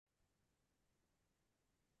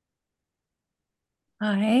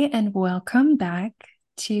Hi, and welcome back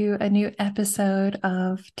to a new episode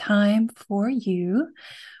of Time for You,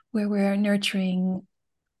 where we're nurturing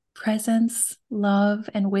presence, love,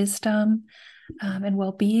 and wisdom and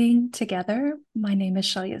well being together. My name is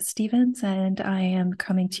Shelia Stevens, and I am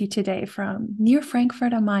coming to you today from near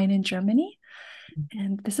Frankfurt am Main in Germany.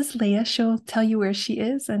 And this is Leah. She'll tell you where she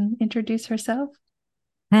is and introduce herself.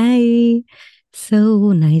 Hi,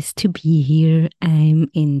 so nice to be here. I'm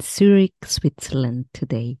in Zurich, Switzerland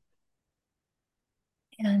today.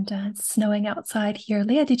 And it's snowing outside here.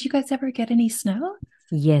 Leah, did you guys ever get any snow?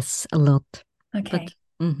 Yes, a lot, Okay.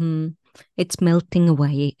 but it's melting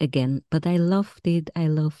away again. But I loved it. I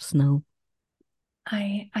love snow.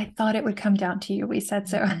 I thought it would come down to you. We said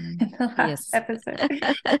so Mhm. in the last Yes,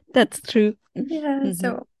 episode. that's true. Yeah, hmm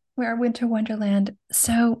so we're Winter Wonderland.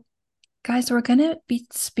 So, guys, we're going to be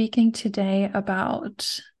speaking today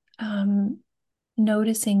about um,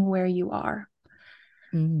 noticing where you are.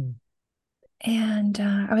 Mm. And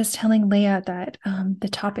I was telling Leah that the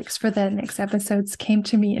topics for the next episodes came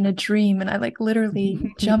to me in a dream, and I like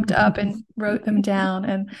literally jumped up and wrote them down.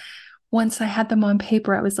 And once I had them on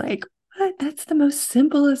paper, I was like, what? That's the most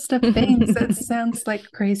simplest of things. That sounds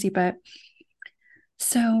like crazy, but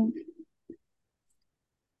so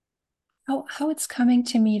how it's coming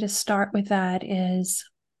to me to start with that is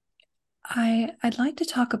I'd like to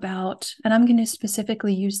talk about, and I'm going to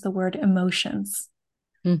specifically use the word emotions.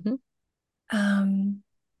 hmm Um,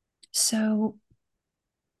 so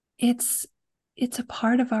it's it's a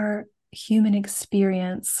part of our human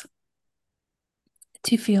experience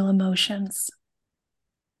to feel emotions.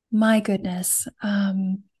 My goodness,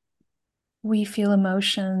 we feel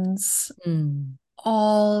emotions Mm.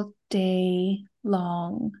 all day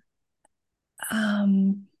long.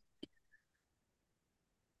 Um,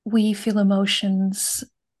 we feel emotions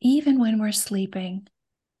even when we're sleeping.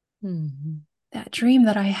 hmm That dream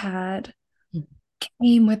that I had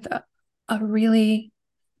came with a really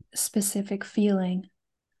specific feeling.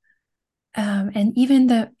 And even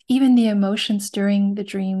the emotions during the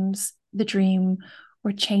dream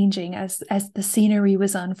were changing as the scenery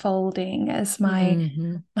was unfolding, as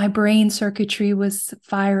hmm my brain circuitry was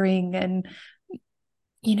firing, and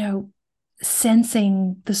you know,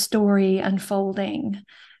 sensing the story unfolding.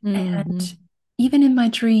 And hmm even in my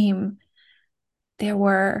dream, there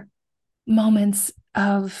were moments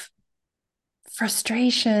of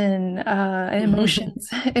frustration, emotions,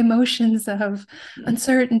 emotions of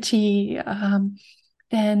uncertainty.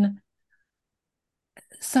 Then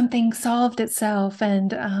something solved itself,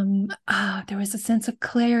 and there was a sense of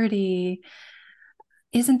clarity.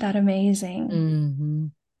 Isn't that amazing? hmm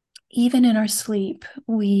Even in our sleep,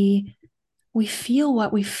 we feel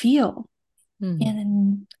what we feel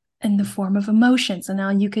in in the form of emotions. And now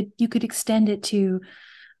you could extend it to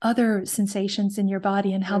other sensations in your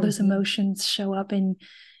body and how those hmm emotions show up in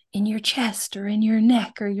your chest or in your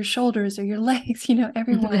neck or your shoulders or your legs.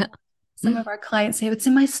 Everyone, Yeah. some of our clients say it's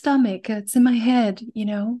in my stomach, it's in my head,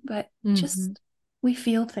 but hmm just we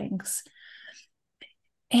feel things.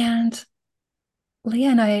 And Leah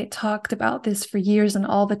and I talked about this for years and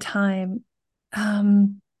all the time.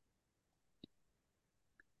 um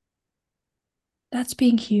that's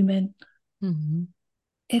being human. hmm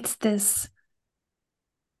It's this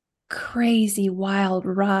crazy wild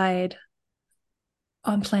ride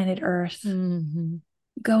on planet Earth, hmm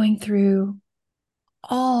going through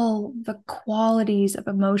all the qualities of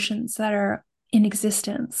emotions that are in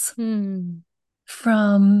existence, hmm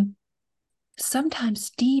from sometimes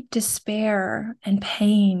deep despair and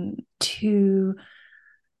pain to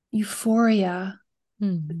euphoria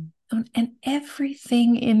hmm and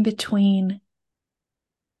everything in between.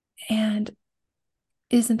 And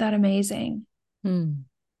isn't that amazing? hmm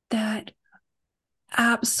That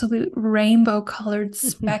absolute rainbow colored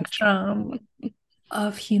spectrum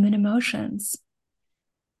of human emotions.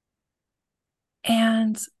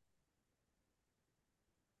 And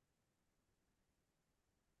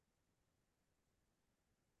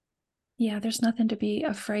yeah, there's nothing to be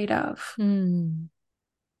afraid of, Hmm.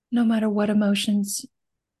 no matter what emotions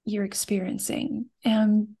you're experiencing.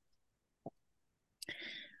 And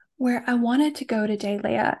where I wanted to go today,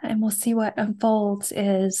 Leah, and we'll see what unfolds,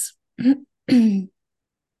 is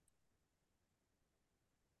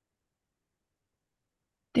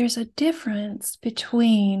there's a difference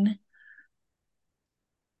between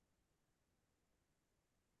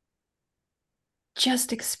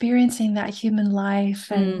just experiencing that human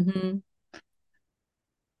life and hmm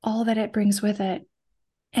all that it brings with it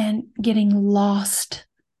and getting lost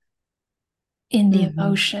in the hmm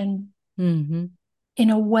emotion hmm in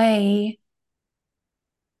a way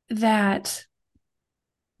that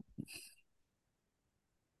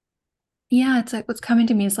yeah, it's like what's coming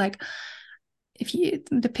to me is like, if you,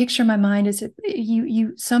 the picture in my mind is if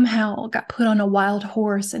you somehow got put on a wild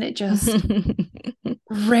horse and it just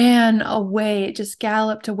ran away, it just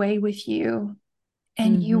galloped away with you,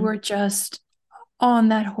 and you Mm-hmm. were just on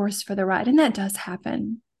that horse for the ride. And that does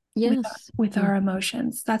happen with Yes. with our Mm-hmm.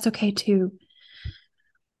 emotions. That's okay too.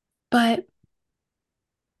 But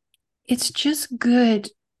it's just good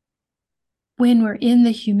when we're in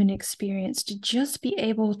the human experience to just be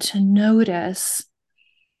able to notice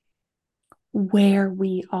where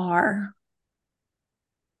we are.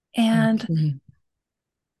 And Okay.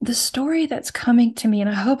 the story that's coming to me, and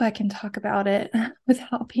I hope I can talk about it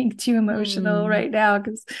without being too emotional Mm. right now,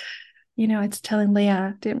 because, I was telling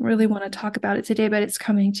Leah, I didn't really want to talk about it today, but it's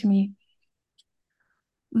coming to me.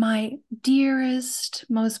 My dearest,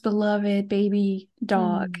 most beloved baby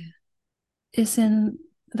dog Mm. is in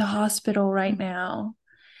the hospital right Mm. now.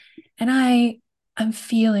 And I'm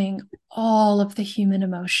feeling all of the human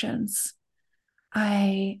emotions.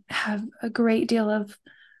 I have a great deal of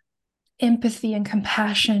empathy and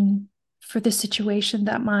compassion for the situation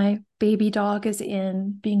that my baby dog is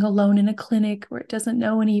in, being alone in a clinic where it doesn't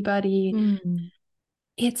know anybody. Mm.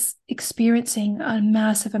 It's experiencing a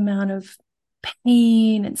massive amount of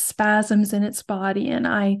pain and spasms in its body. And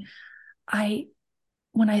I,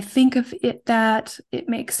 when I think of it, that it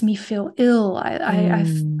makes me feel ill.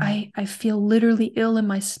 Mm. I feel literally ill in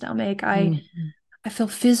my stomach. Mm. I feel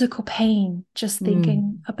physical pain just Mm.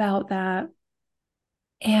 thinking about that.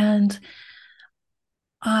 And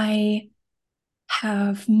I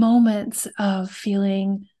have moments of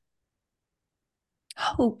feeling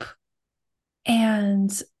hope.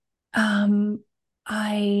 And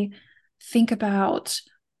I think about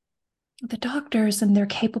the doctors and their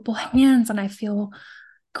capable hands, and I feel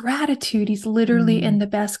gratitude. He's literally in Mm. the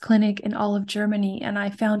best clinic in all of Germany. And I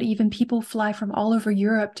found even people fly from all over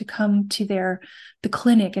Europe to come to the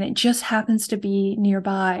clinic, and it just happens to be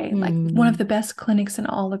nearby, like one of Mm. the best clinics in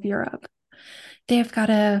all of Europe. They've got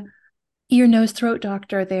a ear, nose, throat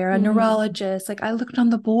doctor there, a Mm. neurologist. Like I looked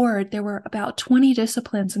on the board, there were about 20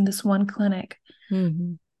 disciplines in this one clinic.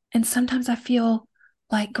 Mm. And sometimes I feel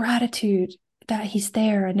like gratitude that he's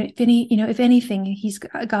there. And if anything, he's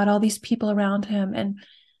got all these people around him. And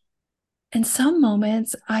in some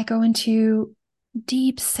moments, I go into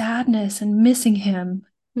deep sadness and missing him,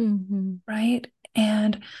 Mm. right?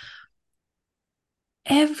 And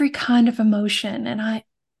every kind of emotion. And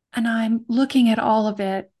I'm looking at all of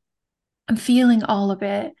it. I'm feeling all of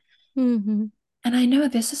it. Mm. And I know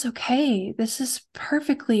this is okay. This is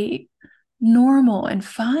perfectly normal and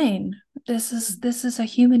fine. This is a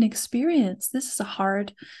human experience. This is a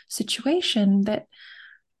hard situation that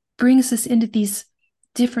brings us into these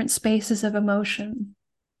different spaces of emotion.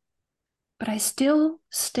 But I still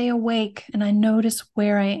stay awake and I notice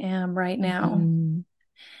where I am right now. Mm.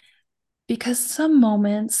 Because some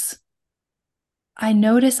moments I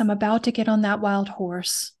notice I'm about to get on that wild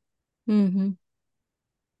horse. Mm.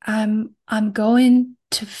 I'm going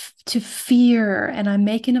to fear, and I'm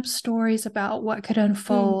making up stories about what could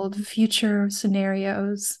unfold, Mm. future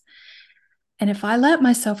scenarios. And if I let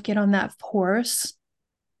myself get on that horse,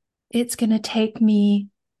 it's going to take me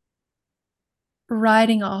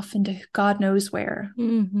riding off into God knows where,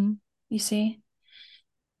 Mm. you see?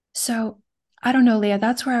 So I don't know, Leah,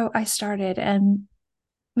 that's where I started. And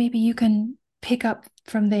maybe you can pick up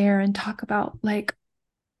from there and talk about like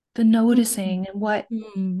the noticing and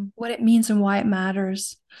Mm. what it means and why it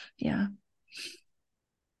matters. Yeah.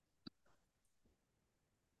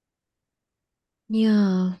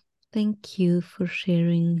 Yeah, thank you for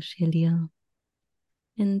sharing, Shelia.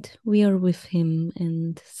 And we are with him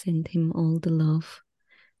and send him all the love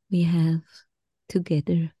we have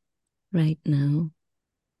together right now.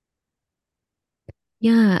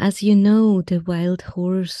 Yeah, as you know, the wild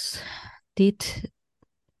horse did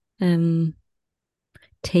um,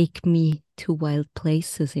 take me to wild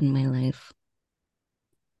places in my life.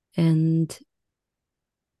 And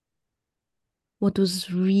what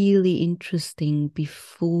was really interesting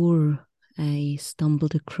before I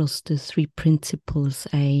stumbled across the three principles,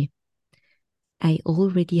 I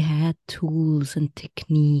already had tools and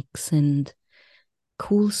techniques and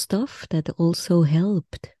cool stuff that also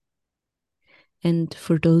helped. And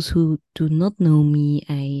for those who do not know me,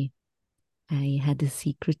 I had a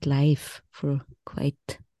secret life for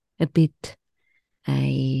quite a bit.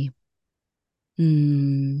 I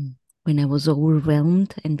when I was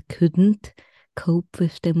overwhelmed and couldn't cope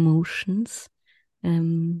with the emotions,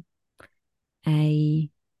 um, I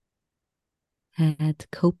had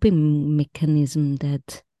coping mechanism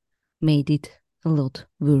that made it a lot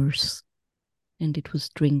worse. And it was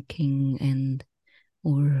drinking and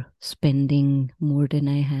or spending more than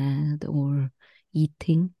I had or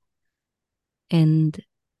eating. And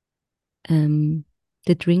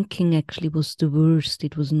the drinking actually was the worst.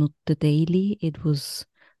 It was not the daily, it was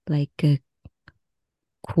like a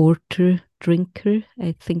quarter drinker.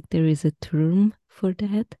 I think there is a term for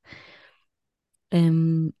that.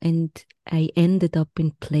 And I ended up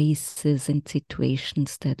in places and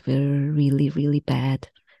situations that were really, really bad.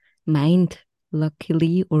 Mind,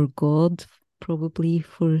 luckily, or God, probably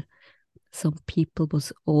for some people,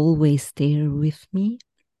 was always there with me.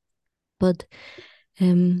 But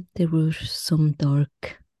there were some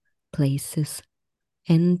dark places.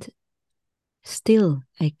 And still,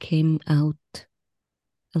 I came out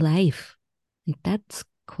alive. And that's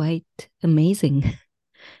quite amazing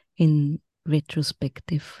in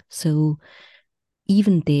retrospective. So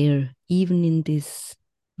even there, even in this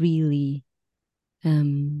really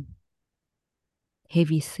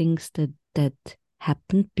heavy things that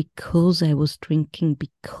happened because I was drinking,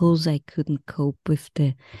 because I couldn't cope with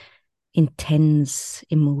the intense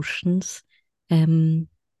emotions,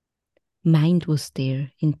 mind was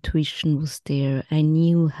there, intuition was there. I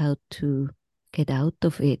knew how to get out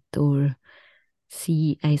of it, or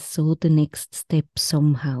see, I saw the next step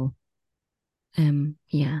somehow.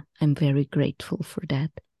 Yeah, I'm very grateful for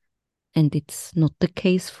that. And it's not the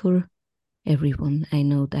case for everyone, I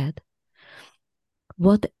know that.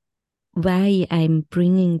 Why I'm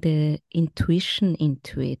bringing the intuition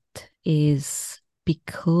into it is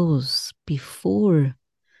because before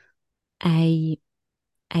I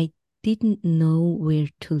didn't know where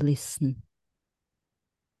to listen.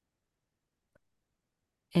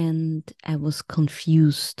 And I was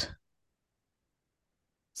confused.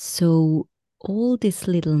 So all these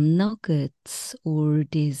little nuggets, or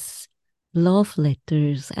these love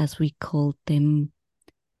letters, as we call them,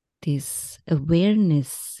 this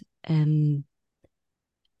awareness, I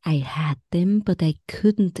had them, but I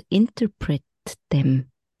couldn't interpret them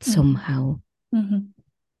somehow. Mm-hmm.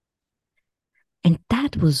 And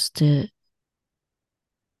that was the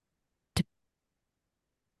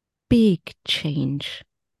big change.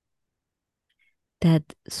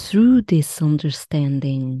 That through this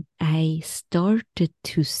understanding, I started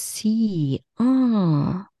to see,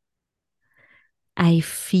 I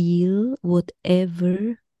feel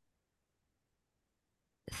whatever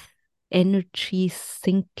energy,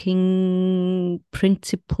 thinking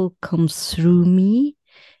principle comes through me,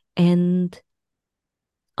 and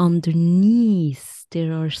underneath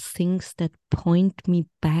there are things that point me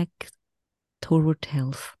back toward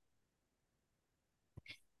health.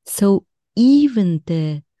 So even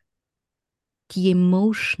the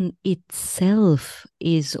emotion itself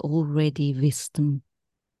is already wisdom.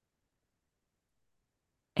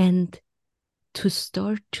 And to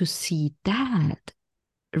start to see that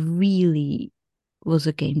really was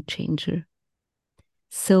a game changer.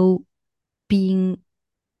 So being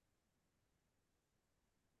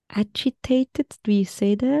agitated, do you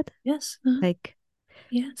say that? Yes. Like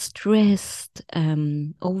yeah. stressed,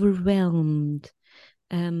 overwhelmed,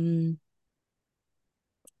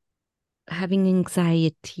 having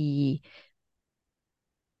anxiety,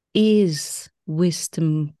 is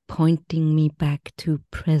wisdom pointing me back to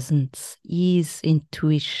presence, is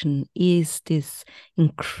intuition, is this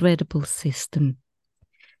incredible system.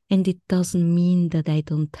 And it doesn't mean that I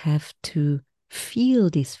don't have to feel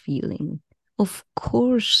this feeling. Of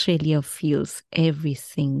course, Shelia feels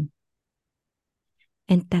everything.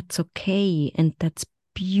 And that's okay. And that's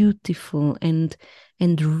beautiful and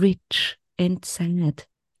rich and sad,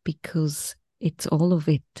 because it's all of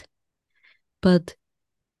it. But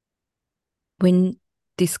when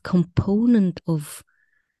this component of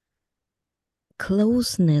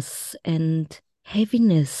closeness and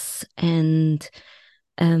heaviness and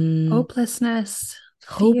Hopelessness,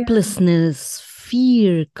 fear. hopelessness,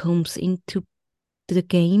 fear comes into the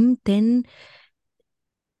game, then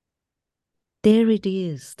there it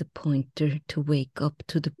is, the pointer to wake up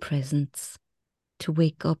to the presence, to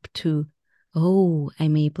wake up to, oh,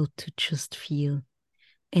 I'm able to just feel.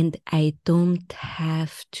 And I don't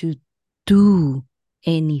have to do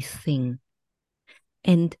anything.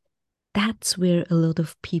 And that's where a lot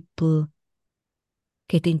of people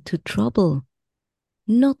get into trouble.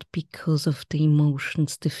 Not because of the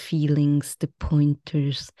emotions, the feelings, the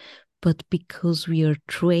pointers, but because we are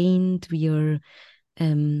trained, we are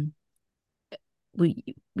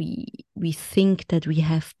we think that we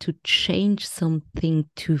have to change something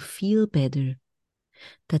to feel better,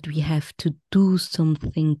 that we have to do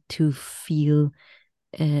something to feel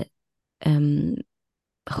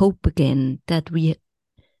hope again,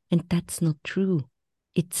 and that's not true.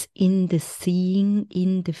 It's in the seeing,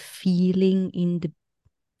 in the feeling, in the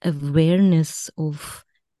awareness of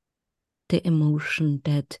the emotion,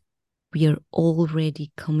 that we are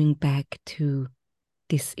already coming back to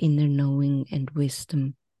this inner knowing and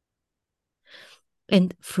wisdom.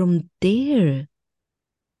 And from there,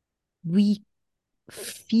 we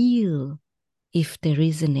feel if there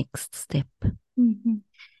is a next step. Mm-hmm.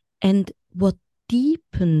 And what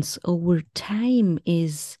deepens over time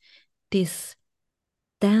is this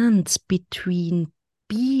dance between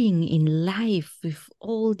being in life with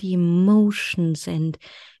all the emotions and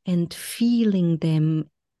feeling them,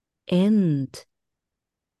 and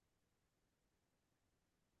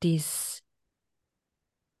this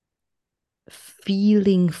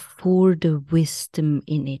feeling for the wisdom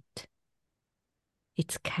in it.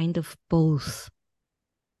 It's kind of both.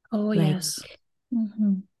 Oh, like, yes.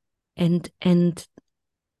 Mm-hmm. and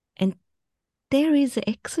there is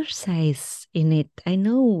exercise in it. I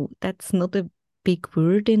know that's not a big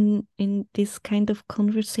word in this kind of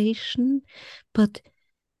conversation, but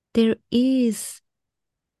there is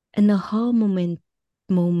an aha moment,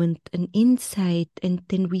 an insight, and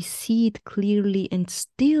then we see it clearly, and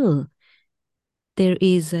still there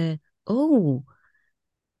is a, oh,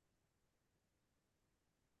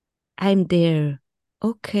 I'm there.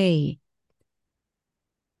 Okay.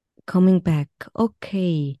 Coming back.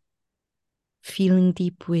 Okay. Feeling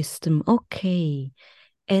deep wisdom. Okay.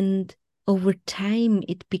 And over time,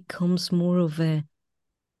 it becomes more of a,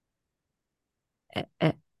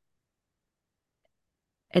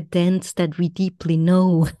 a dance that we deeply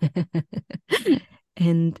know.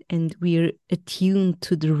 and we're attuned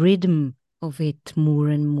to the rhythm of it more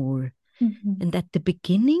and more. Mm-hmm. And at the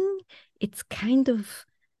beginning, it's kind of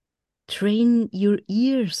train your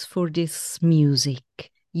ears for this music,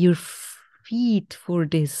 your feet for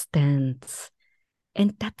this dance.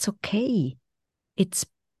 And that's okay. It's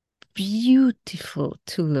beautiful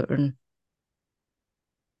to learn.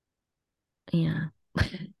 Yeah.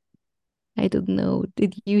 I don't know.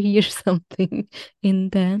 Did you hear something in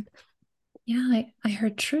that? Yeah, I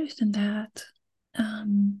heard truth in that.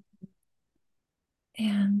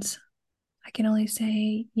 And I can only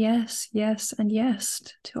say yes, yes, and yes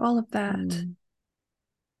to all of that. Mm.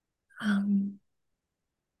 Um,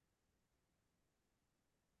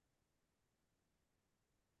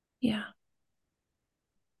 yeah,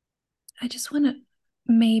 I just want to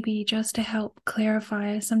maybe just to help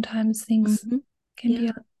clarify. Sometimes things Mm-hmm. can be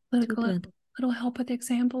Yeah, a do that. little help with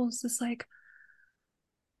examples. It's like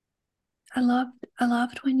I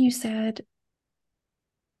loved when you said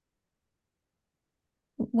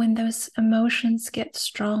when those emotions get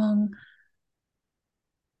strong,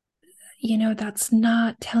 that's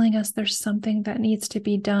not telling us there's something that needs to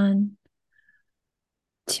be done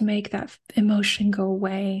to make that emotion go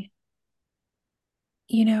away.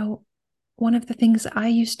 One of the things I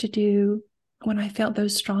used to do when I felt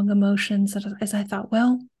those strong emotions is I thought,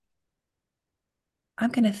 well,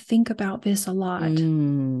 I'm going to think about this a lot.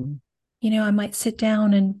 Mm. I might sit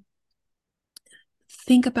down and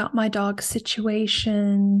think about my dog's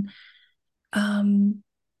situation, um,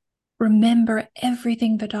 remember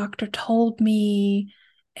everything the doctor told me,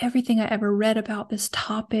 everything I ever read about this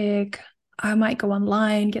topic. I might go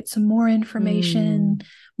online, get some more information,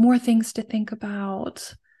 more things to think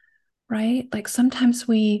about, right? Like sometimes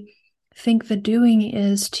we think the doing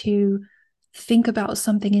is to think about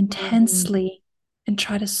something intensely and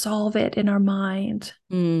try to solve it in our mind.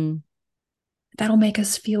 Mm. That'll make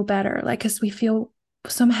us feel better, like because we feel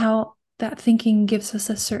somehow that thinking gives us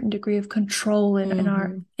a certain degree of control in our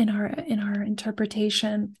Mm-hmm. in our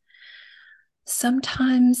interpretation.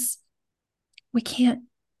 Sometimes we can't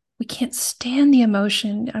stand the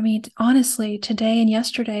emotion. I mean, honestly, today and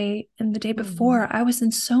yesterday and the day Mm-hmm. before, I was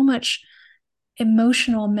in so much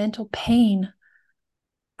emotional mental pain.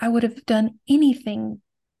 I would have done anything.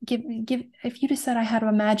 Give if you just said I had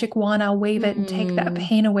a magic wand, I'll wave it and take that Mm.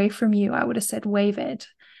 pain away from you. I would have said wave it.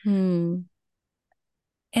 Mm.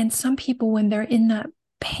 And some people, when they're in that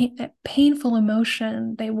painful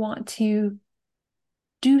emotion, they want to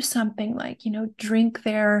do something like, drink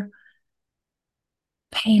their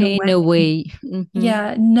pain Pain away. away. Mm-hmm.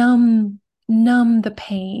 Yeah, numb the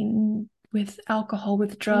pain with alcohol,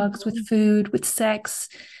 with drugs, with Mm-hmm. food, with sex,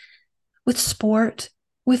 with sport,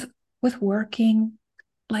 with working.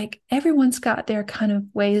 Like everyone's got their kind of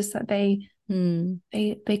ways that Mm.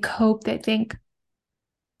 they cope. They think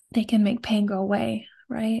they can make pain go away,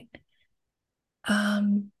 right?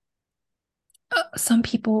 Um, some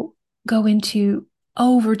people go into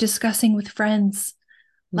over discussing with friends,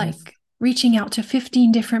 Yes. like reaching out to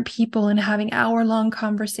 15 different people and having hour-long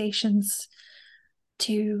conversations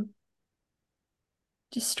to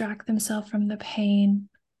distract themselves from the pain.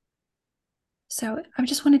 So I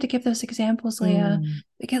just wanted to give those examples, Leah.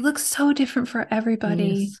 Like, it looks so different for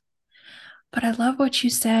everybody. Yes. But I love what you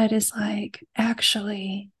said is like,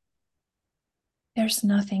 actually, there's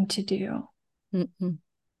nothing to do. Mm-mm.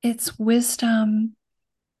 It's wisdom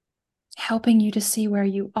helping you to see where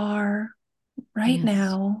you are right Yes.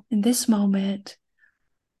 now in this moment,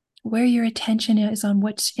 where your attention is on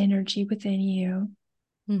what's energy within you.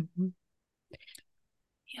 Mm-hmm.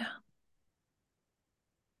 Yeah.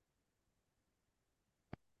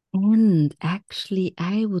 And actually,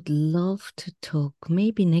 I would love to talk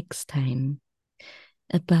maybe next time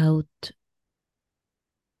about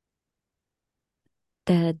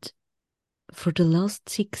that for the last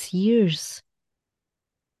 6 years.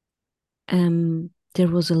 There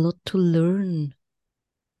was a lot to learn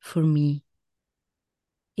for me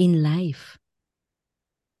in life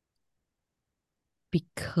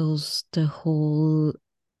because the whole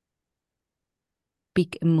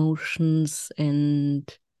big emotions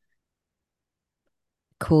and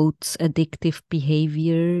quotes addictive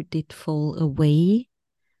behavior did fall away.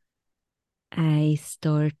 I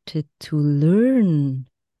started to learn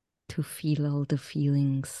to feel all the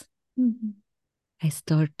feelings. Mm-hmm. I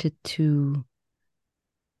started to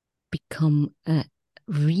become a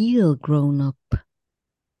real grown up,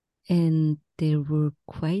 and there were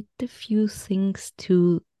quite a few things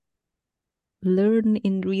to learn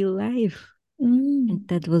in real life, and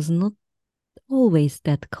that was not always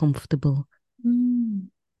that comfortable.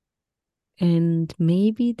 And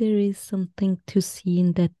maybe there is something to see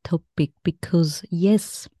in that topic because,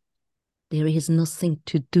 yes, there is nothing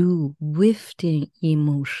to do with the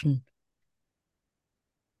emotion.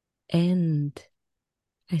 And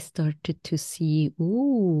I started to see,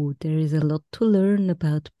 oh, there is a lot to learn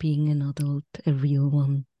about being an adult, a real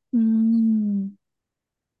one.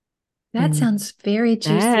 That And sounds very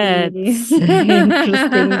juicy. that's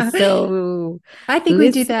interesting. So I think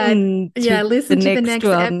we do that. listen Yeah, to the listen to the next next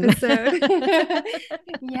one. episode.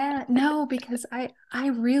 Yeah, no, because I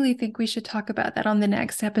really think we should talk about that on the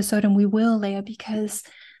next episode, and we will, Leah, because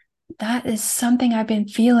that is something I've been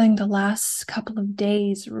feeling the last couple of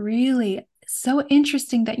days. Really so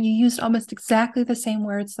interesting that you used almost exactly the same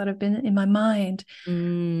words that have been in my mind.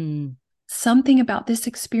 Something about this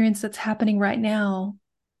experience that's happening right now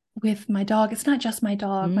with my dog. It's not just my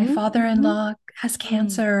dog. My father-in-law has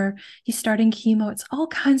cancer. He's starting chemo. It's all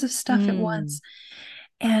kinds of stuff at once.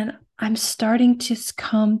 And I'm starting to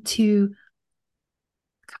come to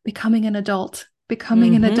becoming an adult, like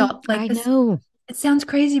I this. know. It sounds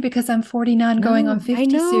crazy because I'm 49 going on No, I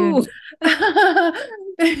 50 soon. know.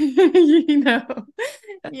 You know.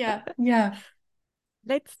 Yeah, yeah.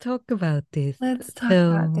 Let's talk about this. Let's talk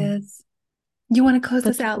about So, this. You want to close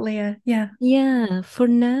but us out, Leah? Yeah. yeah, for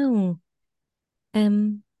now,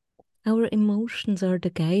 um, our emotions are the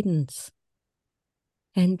guidance,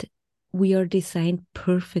 and we are designed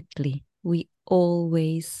perfectly. We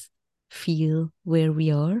always feel where we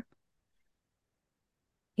are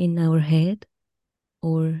in our head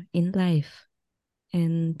or in life.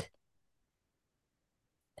 And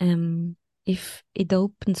if it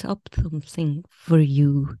opens up something for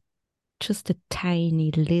you, just a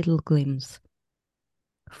tiny little glimpse,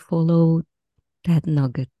 follow that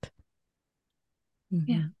nugget.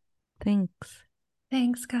 Yeah. Thanks.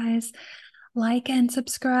 Thanks, guys. Like and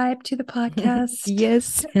subscribe to the podcast.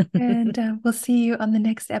 Yes. And we'll see you on the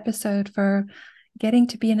next episode for getting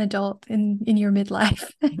to be an adult in your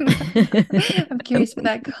midlife. I'm curious for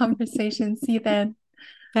that conversation. See you then.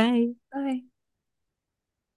 Bye. Bye.